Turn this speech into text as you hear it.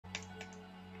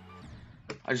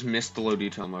I just missed the low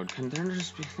detail mode. Can there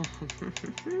just be...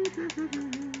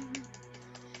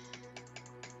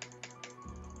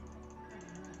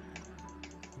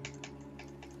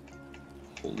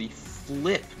 Holy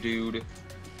flip, dude.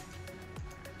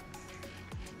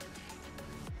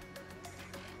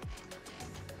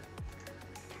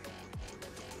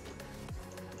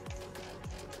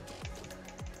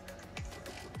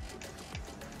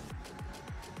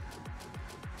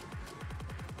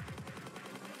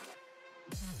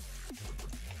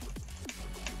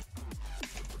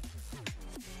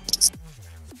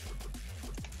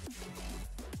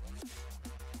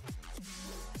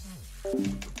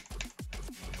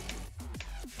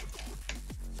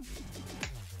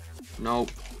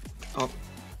 Nope. Oh.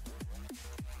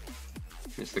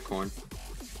 Missed the coin.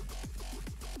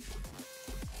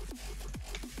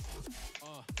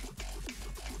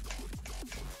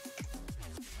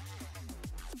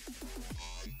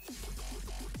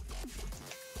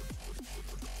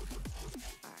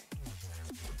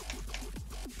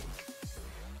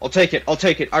 I'll take it. I'll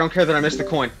take it. I don't care that I missed the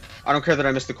coin. I don't care that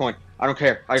I missed the coin. I don't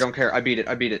care. I don't care. I beat it.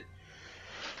 I beat it.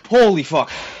 Holy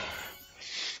fuck.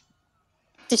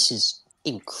 This is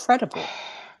incredible.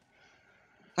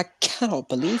 I cannot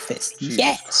believe this. Jesus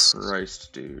Yes!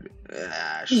 Christ, dude.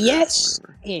 Ah, sure, Yes!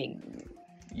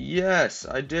 Yes,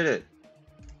 I did it.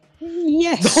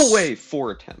 Yes! No way!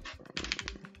 4 attempts.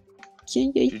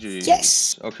 GG.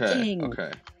 Yes! Okay,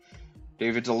 okay.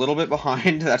 David's a little bit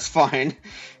behind. That's fine.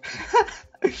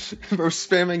 Bro,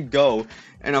 spamming go,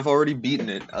 and I've already beaten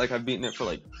it. Like, I've beaten it for,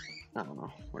 like, I don't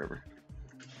know, whatever.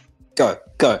 Go.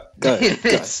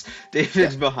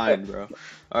 David's behind, bro.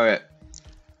 Alright.